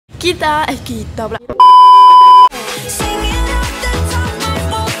kita pula.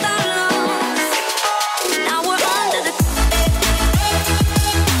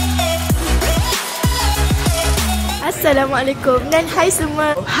 Assalamualaikum dan hai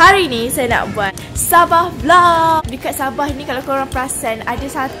semua. Hari ni saya nak buat Sabah vlog. Dekat Sabah ni kalau korang perasan ada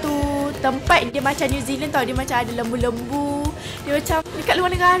satu tempat dia macam New Zealand tau. Dia macam ada lembu-lembu. Dia macam dekat luar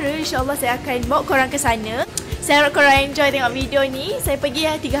negara. InsyaAllah saya akan bawa korang ke sana. Saya harap korang enjoy tengok video ni. Saya pergi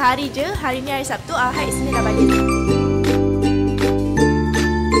 3 hari je. Hari ni hari Sabtu, Ahad, Isnin dah balik.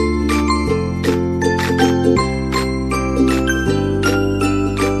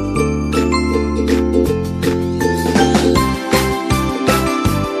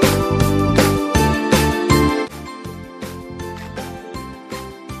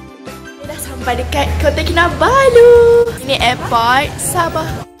 Sampai dekat Kota Kinabalu. Ini airport Sabah.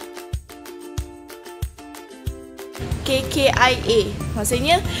 KKIA.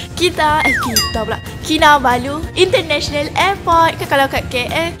 Maksudnya kita pula Kinabalu International Airport. Kan kalau kat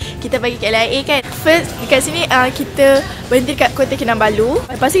KL kita bagi KLIA kan. First dekat sini kita berhenti kat Kota Kinabalu.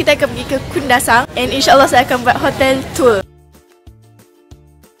 Lepas tu kita akan pergi ke Kundasang. And insyaAllah saya akan buat hotel tour.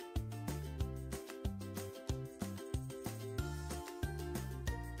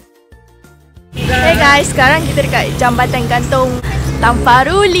 Hey guys, sekarang kita dekat jambatan gantung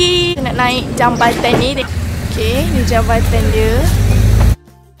Tamparuli. Nak naik jambatan ni. Okay, ni jambatan dia.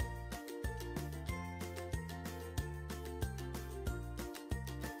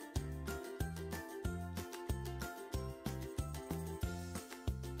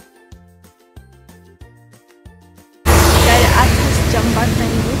 Kita ada atas jambatan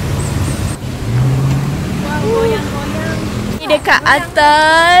ni. Wah, goyang-goyang. Ni dekat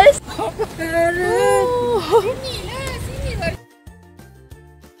atas. Sini.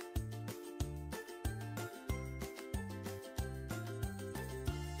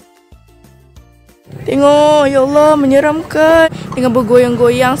 Tengok, ya Allah, menyeramkan. Dengan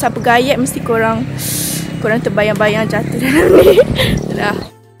bergoyang-goyang, siapa gayat mesti korang terbayang-bayang jatuh dalam ni. Dah.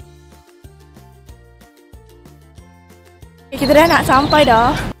 Kita dah nak sampai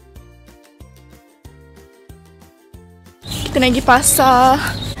dah. Kita nak pergi pasar.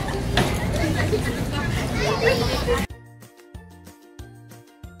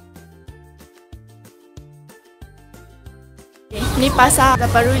 Ni pasar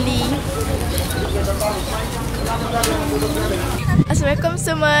Tamparuli. Assalamualaikum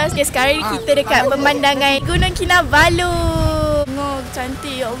semua. Okay, sekarang ni kita dekat pemandangan Gunung Kinabalu. Tengok,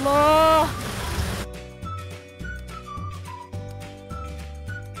 cantik, ya Allah.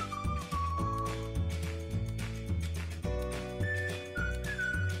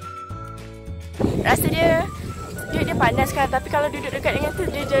 Rasa dia panas kan, tapi kalau duduk dekat dengan tu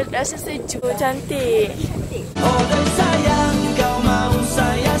dia rasa sejuk, cantik. Oh dan sayang, kau mau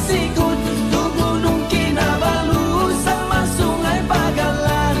saya sikut ke Gunung Kinabalu sama sungai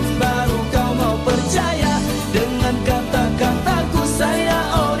Pagalan, baru kau mau percaya dengan kata-kataku saya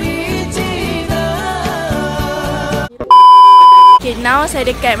original. Okay, now saya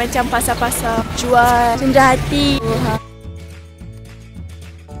dekat macam pasar-pasar jual cenderahati.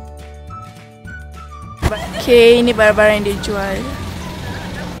 Okay, ini barang-barang yang dia jual.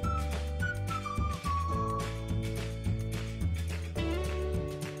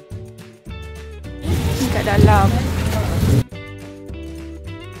 Ini kat dalam.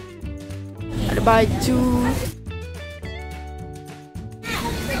 Ada baju.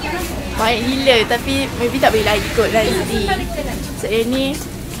 Baik gila, tapi maybe tak boleh lagi kot nanti. Saya ni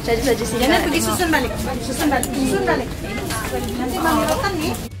saja-saja sini. Jangan pergi susun balik. Nanti mami rotan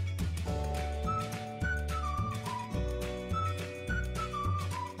ni.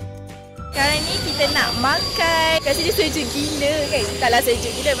 Sekarang ni kita nak makan. Kat sini sejuk gila kan. Taklah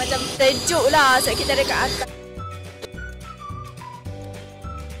sejuk gila, macam sejuk lah sebab kita ada kat atas.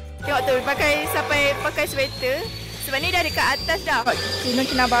 Tengok tu, sampai pakai sweater. Sebab ni dah dekat atas dah. Gunung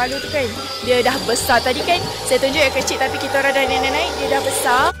Kinabalu tu kan, dia dah besar. Tadi kan saya tunjuk yang kecil, tapi kita orang dah naik, dia dah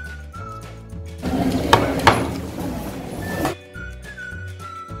besar.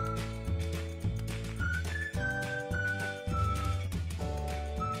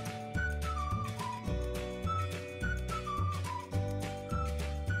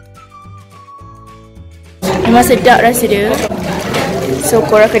 Memang sedap rasa dia. So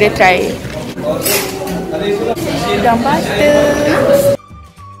korang kena try. Udang butter.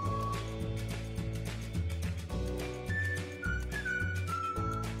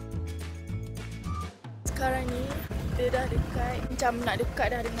 Sekarang ni dia dah dekat, macam nak dekat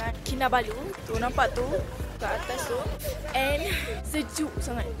dah dengan Kinabalu. Tu nampak tu kat atas tu. And sejuk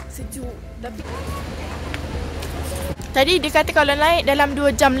sangat. Sejuk. Tapi Tadi dia kata kalau naik dalam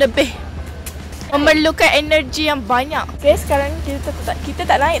 2 jam lebih. Memerlukan energi yang banyak. Okay, sekarang kita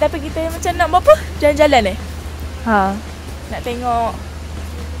tak naik tapi kita macam nak buat apa? Jalan-jalan nak tengok.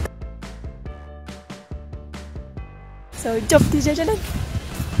 So, jom kita jalan-jalan.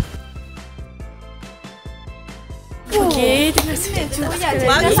 Okay, tengok sini.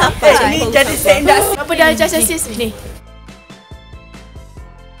 Baru sampai ni jadi sendak. Apa dah ajar sis ni?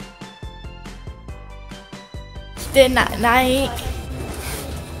 Kita nak naik.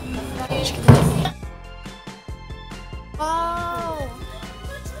 Wow.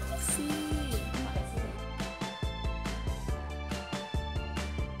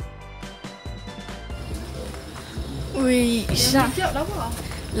 Wih,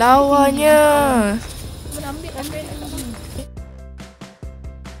 lawanya. Ambil.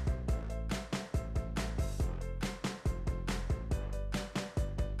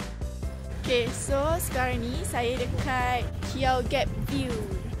 Okay, so sekarang ni saya dekat Kiau Gap View.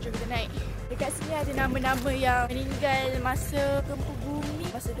 Jom kita naik. Dekat sini ada nama-nama yang meninggal masa gempa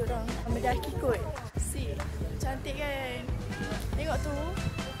bumi. Masa diorang mendaki kot. See, cantik kan? Tengok tu,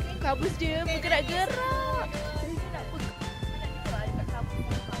 kabus dia bergerak-gerak.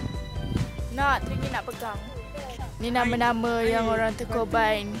 Teringin nak pegang. Ni nama-nama yang orang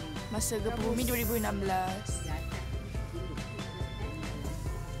terkorban masa gempa bumi 2016.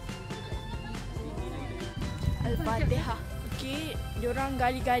 Al-Fatihah. Okay, diorang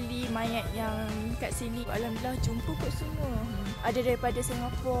gali-gali mayat yang kat sini. Alhamdulillah jumpa kot semua. Ada daripada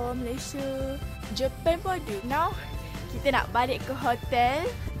Singapura, Malaysia, Japan pun ada. Now, kita nak balik ke hotel.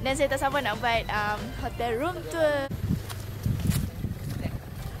 Dan saya tak sabar nak buat hotel room tour.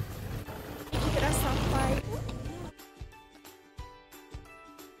 Kita dah sampai.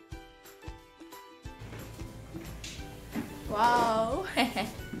 Wow.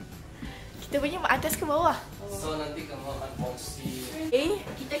 Kita punya atas ke bawah? So nanti kamu akan kongsi.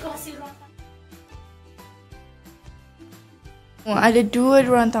 Kita kongsi ruang tamu. Ada 2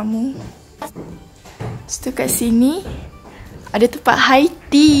 ruang tamu. Lepas kat sini ada tempat high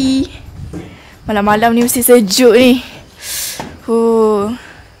tea. Malam-malam ni mesti sejuk ni.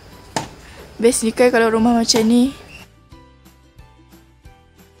 Best ni kan kalau rumah macam ni.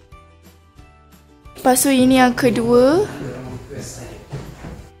 Lepas tu ini yang kedua.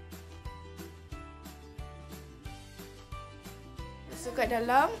 Masuk kat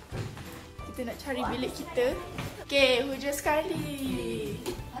dalam. Kita nak cari bilik kita. Okay, hujung sekali.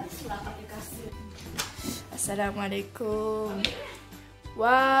 Assalamualaikum.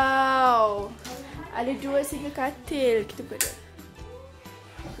 Wow. Ada 2 single katil. Kita buat.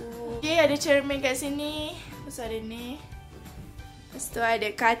 Okay, ada cermin kat sini. Lepas tu ada ni. Lepas tu ada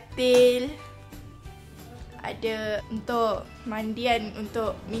katil. Ada untuk mandian,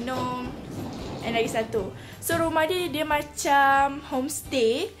 untuk minum. Dan lagi satu. So rumah dia macam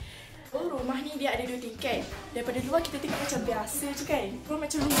homestay. Rumah ni dia ada 2 tingkat. Daripada luar kita tengok macam biasa je kan. Rumah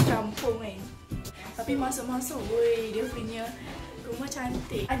macam rumah kampung kan. Tapi masuk-masuk, dia punya rumah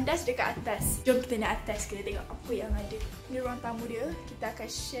cantik. Andas dekat atas. Jom kita naik atas, kita tengok apa yang ada. Ni ruang tamu dia. Kita akan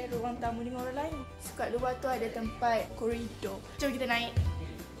share ruang tamu dengan orang lain. So kat luar tu ada tempat koridor. Jom kita naik.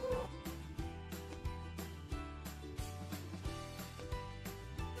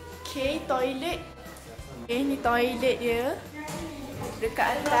 Okay, toilet. Okay, ni toilet dia.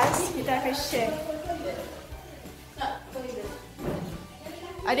 Dekat atas, kita akan share.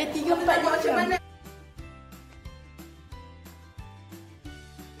 Ada 3-4 macam.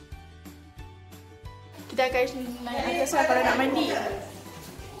 Kita akan naik atas lah kalau nak mandi.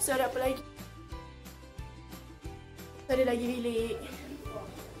 So ada apa lagi? So ada lagi bilik.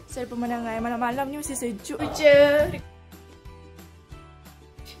 So ada pemandangan. Malam-malam ni mesti sejuk je.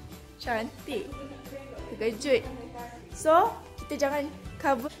 Cantik. Terkejut. So, kita jangan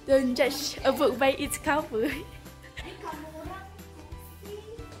cover. Don't judge a book by its cover.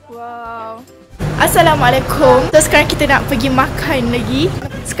 Wow. Assalamualaikum. So, sekarang kita nak pergi makan lagi.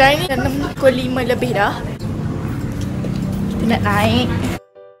 Sekarang ni dah 6:05 lebih dah. Kita nak naik.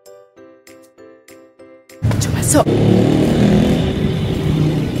 Jom masuk.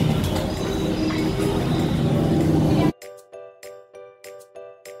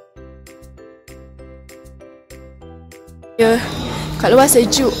 Kat luar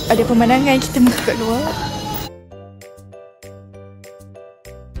sejuk, ada pemandangan, kita muka kat luar.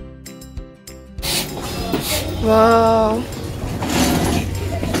 Wow.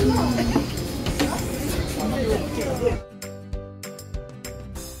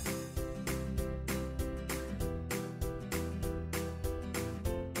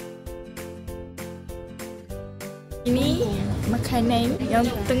 Ini makanan yang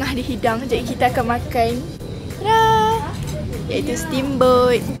tengah dihidang, jadi kita akan makan. Tada! iaitu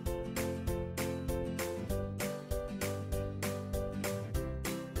steamboat.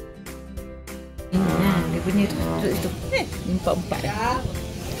 Dia punya tu. Empat-empat.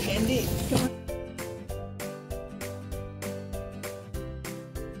 Candy.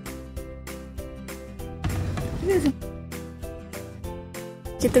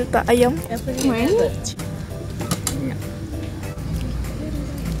 Kita letak ayam.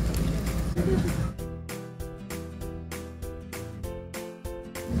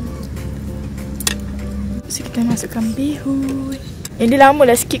 So kita masukkan bihun. Yang dia lama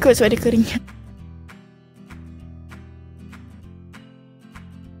lah sikit kot sebab dia kering.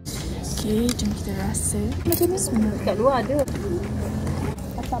 Okay, jom kita rasa. Macam ni semua. Kat luar ada.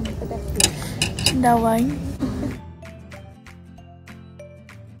 Asam pedas. Cendawan.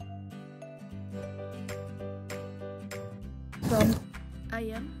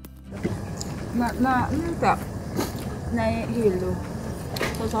 Ayam. Nak ni tak? Naik hill tu.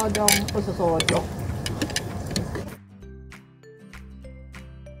 Sosodong.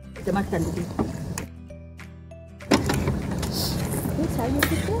 Kita makan dulu.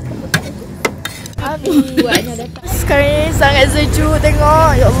 Habis. Sekarang ni sangat sejuk tengok.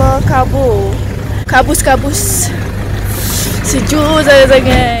 Ya Allah, kabur. Kabus. Sejuk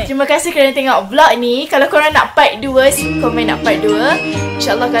sangat-sangat. Terima kasih kerana tengok vlog ni. Kalau korang nak part 2, komen nak part 2.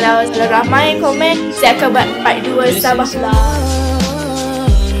 InsyaAllah kalau ramai komen, saya akan buat part 2 sabah vlog.